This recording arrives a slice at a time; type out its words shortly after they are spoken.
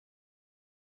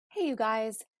Hey you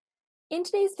guys, in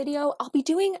today's video I'll be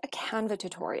doing a Canva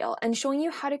tutorial and showing you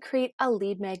how to create a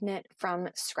lead magnet from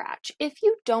scratch. If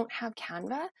you don't have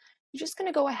Canva, you're just going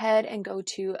to go ahead and go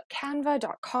to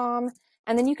canva.com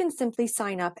and then you can simply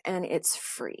sign up and it's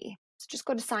free. So just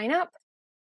go to sign up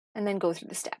and then go through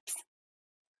the steps.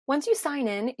 Once you sign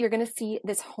in, you're going to see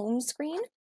this home screen.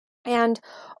 And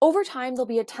over time, there'll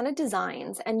be a ton of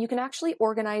designs and you can actually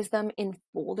organize them in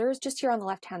folders just here on the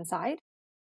left-hand side.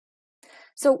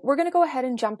 So we're going to go ahead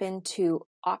and jump into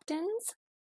opt-ins.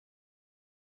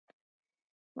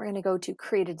 We're going to go to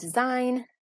create a design.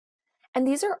 And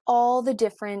these are all the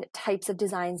different types of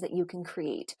designs that you can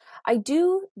create. I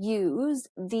do use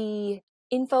the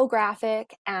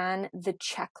infographic and the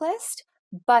checklist,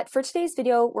 but for today's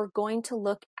video, we're going to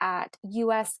look at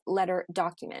US letter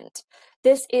document.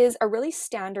 This is a really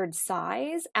standard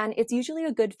size, and it's usually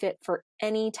a good fit for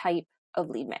any type of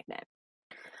lead magnet.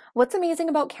 What's amazing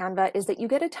about Canva is that you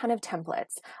get a ton of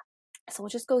templates. So we'll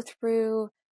just go through,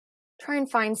 try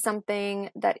and find something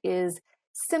that is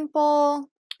simple.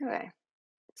 Okay,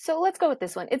 so let's go with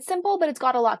this one. It's simple, but it's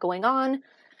got a lot going on.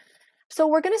 So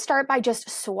we're going to start by just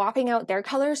swapping out their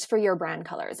colors for your brand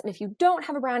colors. And if you don't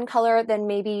have a brand color, then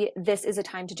maybe this is a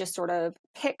time to just sort of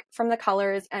pick from the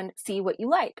colors and see what you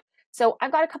like. So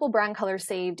I've got a couple brand colors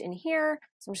saved in here.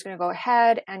 So I'm just going to go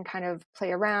ahead and kind of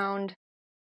play around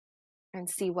and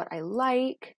see what I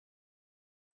like.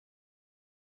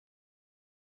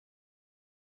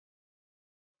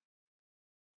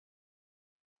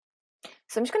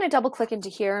 So I'm just going to double click into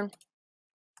here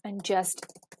and just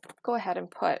go ahead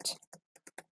and put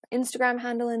Instagram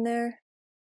handle in there.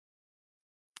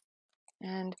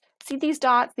 And see these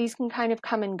dots, these can kind of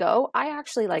come and go. I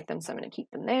actually like them, so I'm going to keep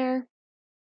them there.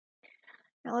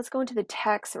 Now let's go into the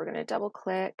text. So we're going to double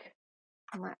click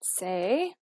and let's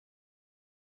say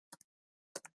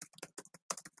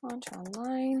launch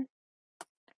online,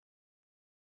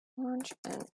 launch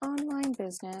an online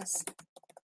business.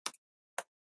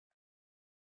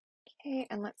 Okay,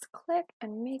 and let's click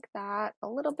and make that a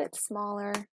little bit smaller.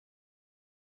 Okay,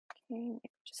 make it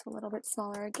just a little bit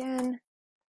smaller again.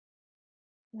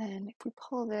 And then if we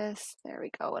pull this, there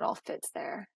we go, it all fits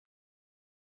there.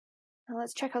 Now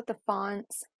let's check out the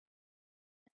fonts.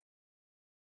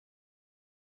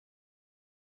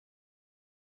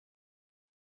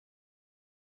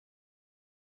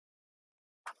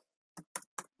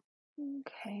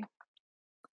 Okay,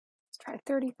 let's try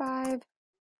 35.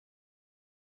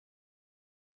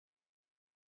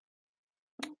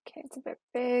 Okay, it's a bit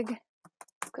big.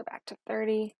 Let's go back to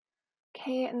 30.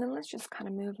 Okay, and then let's just kind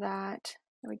of move that.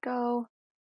 There we go.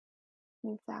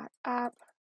 Move that up.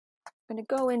 I'm going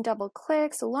to go in, double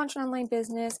click. So launch an online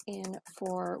business in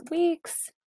 4 weeks.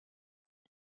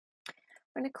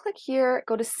 I'm going to click here,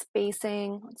 go to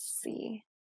spacing. Let's see.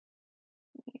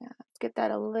 Yeah, let's get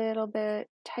that a little bit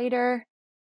tighter.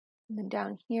 And then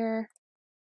down here,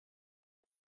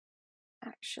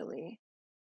 actually.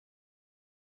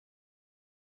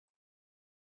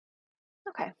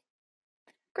 Okay,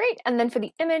 great. And then for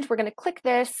the image, we're going to click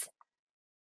this.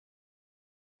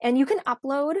 And you can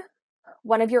upload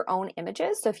one of your own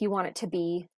images. So if you want it to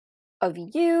be of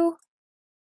you,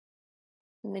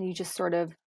 and then you just sort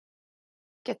of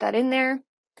get that in there.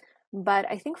 But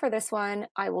I think for this one,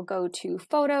 I will go to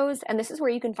photos, and this is where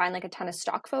you can find like a ton of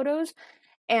stock photos,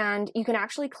 and you can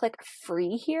actually click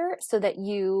free here so that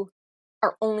you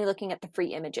are only looking at the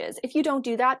free images. If you don't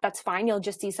do that, that's fine. You'll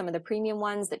just see some of the premium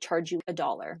ones that charge you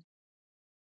 $1.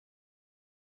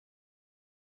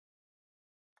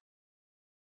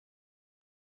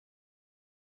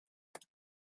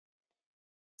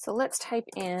 So let's type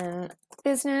in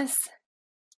business.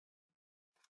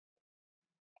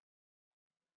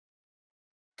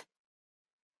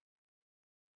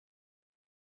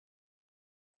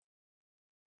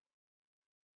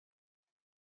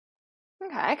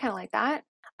 Okay, I kind of like that.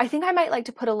 I think I might like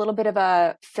to put a little bit of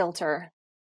a filter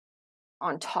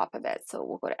on top of it. So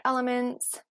we'll go to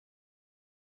elements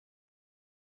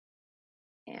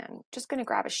and just going to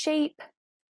grab a shape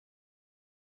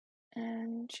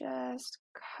and just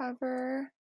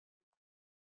cover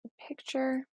the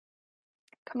picture.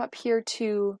 Come up here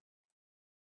to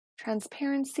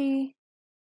transparency.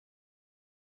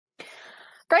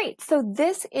 Great, so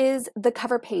this is the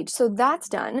cover page. So that's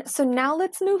done. So now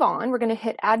let's move on. We're going to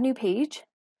hit add new page.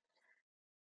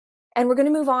 And we're going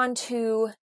to move on to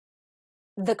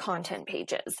the content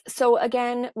pages. So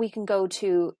again, we can go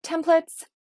to templates.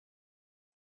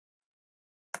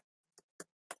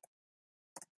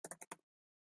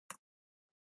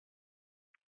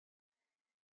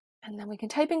 And then we can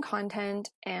type in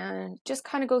content and just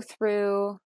kind of go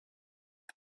through.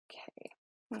 Okay,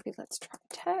 Maybe let's try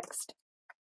text.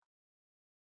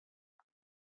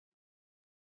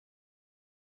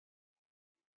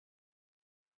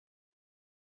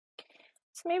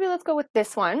 So maybe let's go with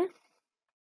this one.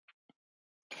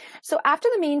 So after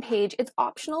the main page, it's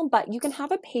optional, but you can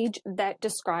have a page that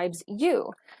describes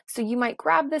you. So you might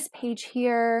grab this page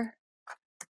here.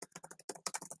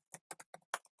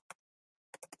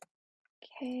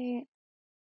 Okay.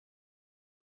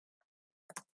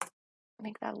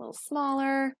 Make that a little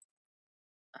smaller.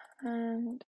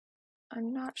 And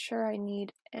I'm not sure I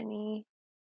need any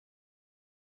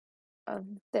of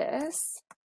this.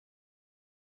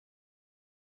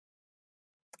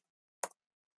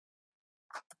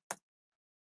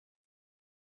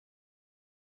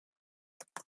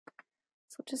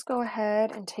 So just go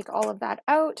ahead and take all of that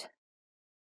out.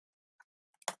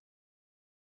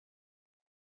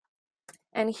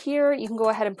 And here you can go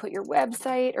ahead and put your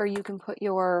website, or you can put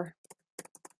your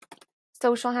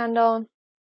social handle.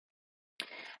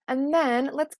 And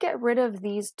then let's get rid of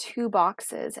these two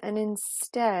boxes, and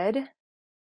instead,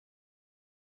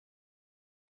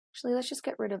 actually, let's just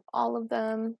get rid of all of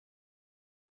them.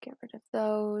 Get rid of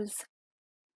those.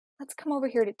 Let's come over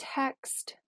here to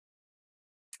text,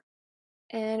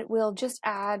 and we'll just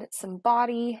add some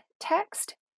body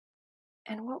text.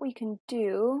 And what we can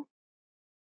do,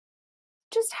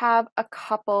 just have a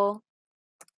couple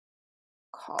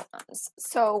columns.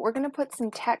 So we're going to put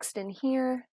some text in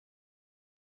here.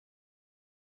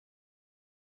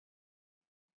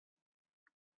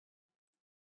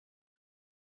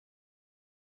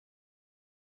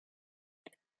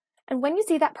 And when you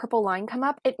see that purple line come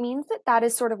up, it means that that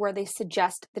is sort of where they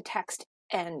suggest the text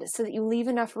end, so that you leave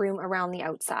enough room around the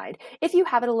outside. If you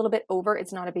have it a little bit over,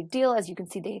 it's not a big deal. As you can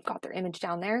see, they've got their image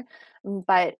down there.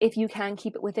 But if you can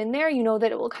keep it within there, you know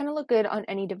that it will kind of look good on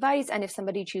any device, and if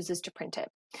somebody chooses to print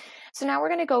it. So now we're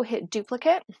going to go hit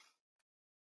duplicate,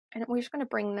 and we're just going to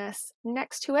bring this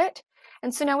next to it.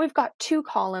 And so now we've got two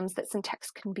columns that some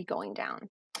text can be going down.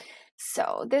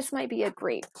 So this might be a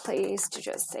great place to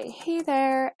just say, hey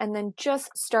there, and then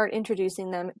just start introducing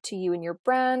them to you and your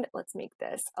brand. Let's make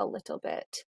this a little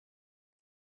bit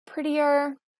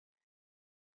prettier.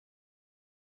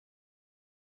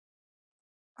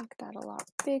 Make that a lot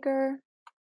bigger.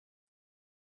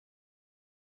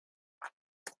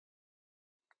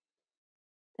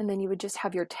 And then you would just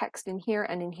have your text in here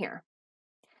and in here.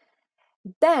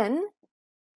 Then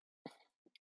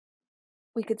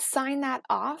we could sign that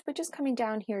off by just coming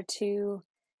down here to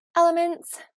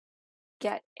Elements,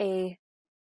 get a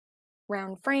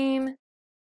round frame,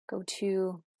 go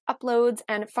to Uploads,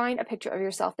 and find a picture of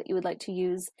yourself that you would like to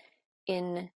use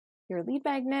in your lead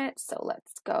magnet. So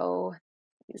let's go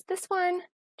use this one.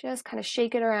 Just kind of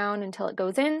shake it around until it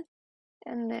goes in.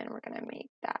 And then we're going to make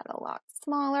that a lot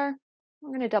smaller. I'm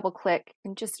going to double click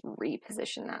and just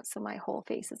reposition that so my whole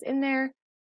face is in there.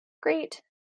 Great.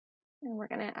 And we're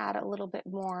going to add a little bit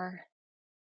more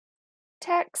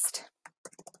text.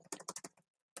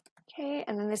 Okay,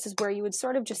 and then this is where you would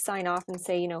sort of just sign off and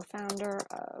say, you know, founder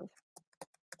of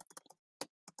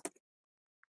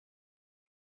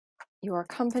your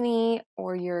company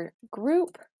or your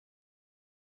group.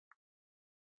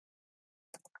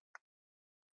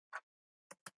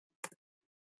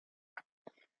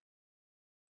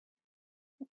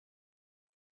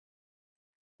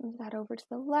 Move that over to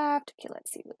the left. Okay,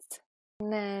 let's see what's.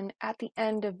 And then at the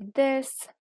end of this,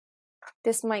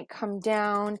 this might come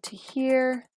down to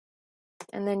here,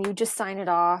 and then you just sign it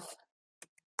off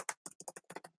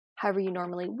however you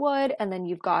normally would, and then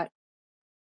you've got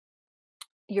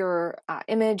your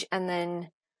image and then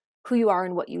who you are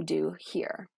and what you do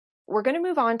here. We're going to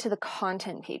move on to the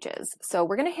content pages. So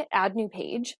we're going to hit add new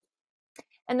page,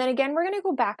 and then again we're going to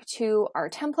go back to our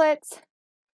templates,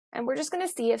 and we're just going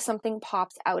to see if something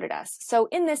pops out at us. So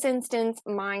in this instance,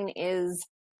 mine is,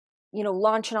 you know,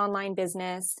 launch an online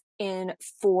business in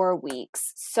 4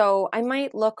 weeks. So I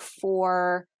might look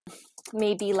for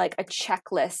maybe like a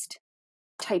checklist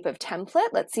type of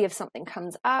template. Let's see if something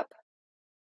comes up.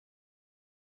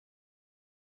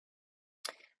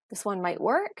 This one might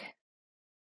work.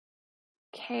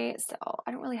 Okay, so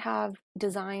I don't really have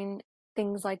design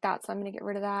things like that, so I'm going to get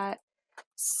rid of that.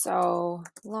 So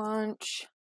launch.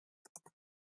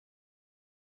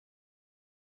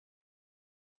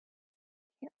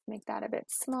 Make that a bit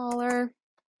smaller.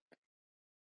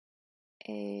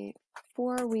 A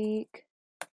 4-week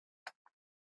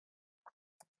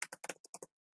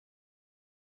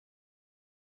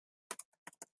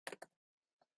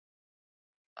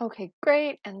okay,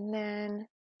 great. And then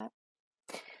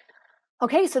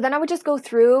okay, so then I would just go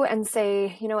through and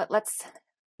say, you know what, let's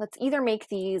either make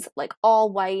these like all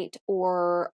white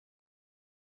or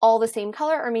all the same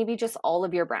color, or maybe just all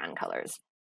of your brand colors.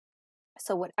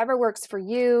 So whatever works for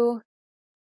you.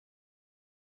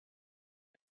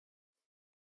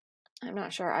 I'm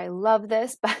not sure I love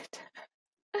this, but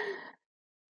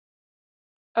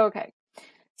okay.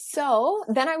 So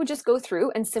then I would just go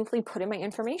through and simply put in my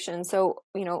information. So,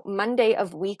 you know, Monday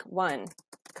of week 1,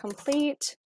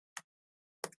 complete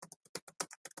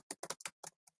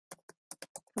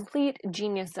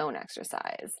Genius Zone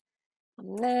exercise.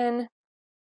 And then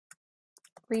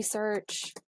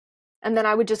research. And then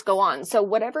I would just go on. So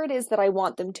whatever it is that I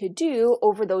want them to do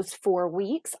over those 4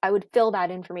 weeks, I would fill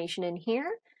that information in here.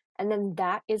 And then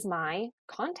that is my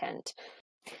content.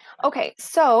 Okay,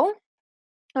 so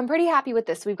I'm pretty happy with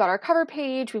this. We've got our cover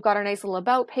page, we've got our nice little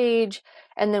about page,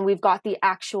 and then we've got the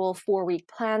actual 4-week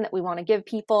plan that we want to give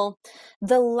people.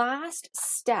 The last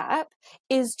step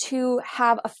is to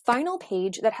have a final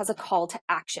page that has a call to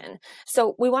action.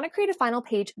 So we want to create a final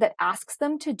page that asks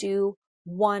them to do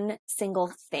one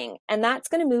single thing, and that's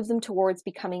going to move them towards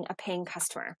becoming a paying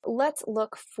customer. Let's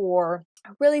look for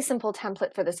a really simple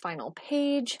template for this final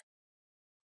page.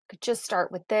 Could just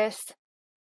start with this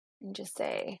and just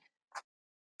say,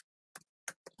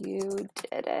 you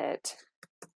did it.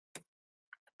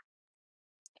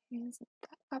 Raise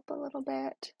that up a little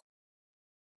bit.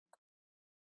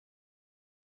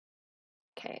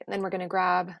 Okay, and then we're going to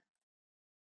grab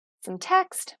some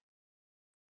text,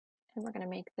 and we're going to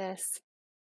make this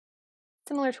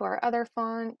similar to our other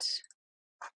font.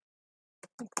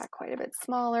 Make that quite a bit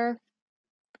smaller.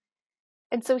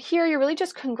 And so here you're really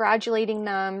just congratulating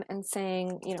them and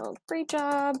saying, you know, great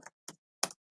job.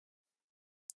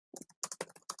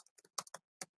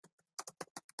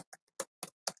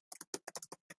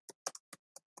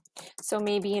 So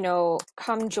maybe, you know,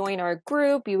 come join our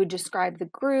group. You would describe the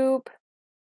group.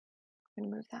 I'm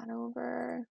going to move that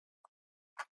over.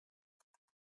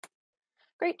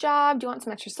 Great job. Do you want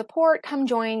some extra support? Come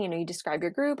join. You know, you describe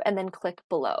your group and then click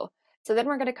below. So then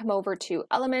we're going to come over to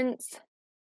elements.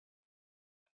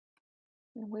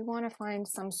 And we want to find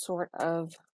some sort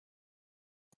of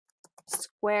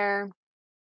square.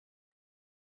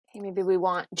 Okay, maybe we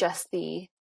want just the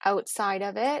outside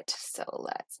of it. So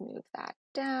let's move that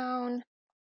down.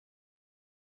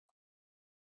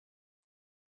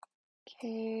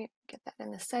 Okay, get that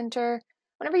in the center.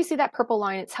 Whenever you see that purple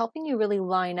line, it's helping you really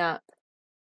line up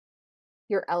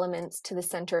your elements to the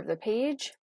center of the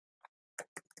page.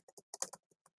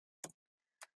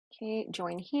 Okay,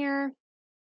 join here.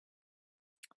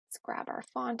 Let's grab our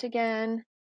font again.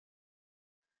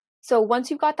 So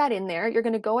once you've got that in there, you're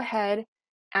going to go ahead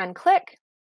and click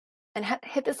and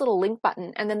hit this little link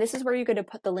button. And then this is where you're going to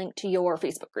put the link to your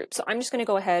Facebook group. So I'm just going to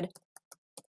go ahead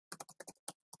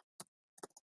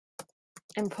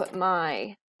and put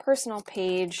my personal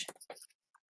page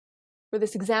for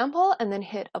this example and then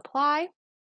hit apply.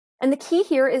 And the key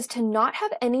here is to not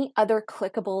have any other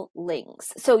clickable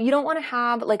links. So you don't want to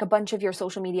have like a bunch of your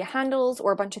social media handles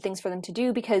or a bunch of things for them to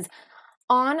do, because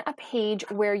on a page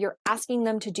where you're asking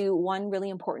them to do one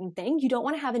really important thing, you don't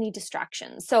want to have any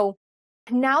distractions. So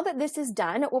now that this is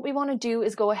done, what we want to do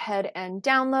is go ahead and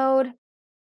download.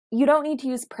 You don't need to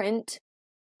use print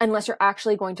unless you're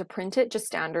actually going to print it. Just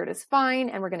standard is fine.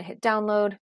 And we're going to hit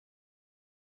download.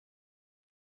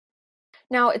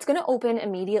 Now it's going to open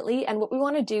immediately. And what we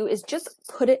want to do is just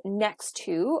put it next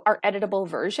to our editable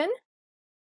version.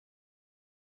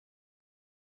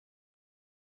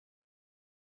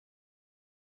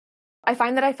 I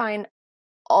find that I find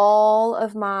all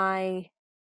of my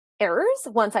errors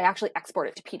once I actually export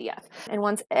it to PDF. And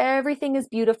once everything is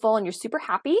beautiful and you're super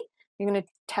happy, you're going to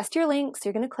test your links.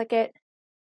 You're going to click it.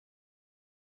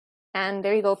 And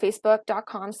there you go,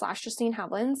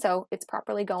 facebook.com/justinehaveland. So it's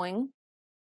properly going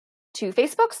to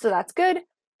Facebook. So that's good.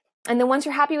 And then once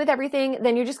you're happy with everything,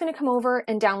 then you're just going to come over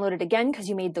and download it again because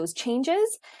you made those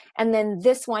changes. And then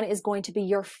this one is going to be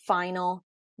your final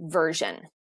version.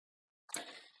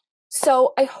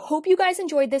 So I hope you guys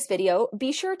enjoyed this video.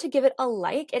 Be sure to give it a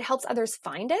like. It helps others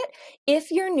find it.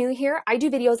 If you're new here, I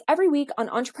do videos every week on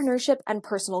entrepreneurship and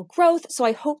personal growth. So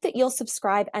I hope that you'll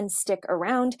subscribe and stick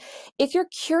around. If you're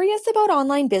curious about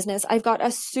online business, I've got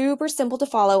a super simple to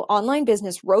follow online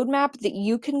business roadmap that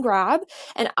you can grab,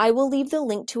 and I will leave the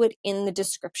link to it in the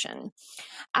description.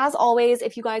 As always,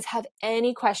 if you guys have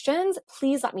any questions,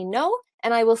 please let me know,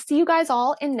 and I will see you guys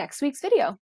all in next week's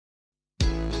video.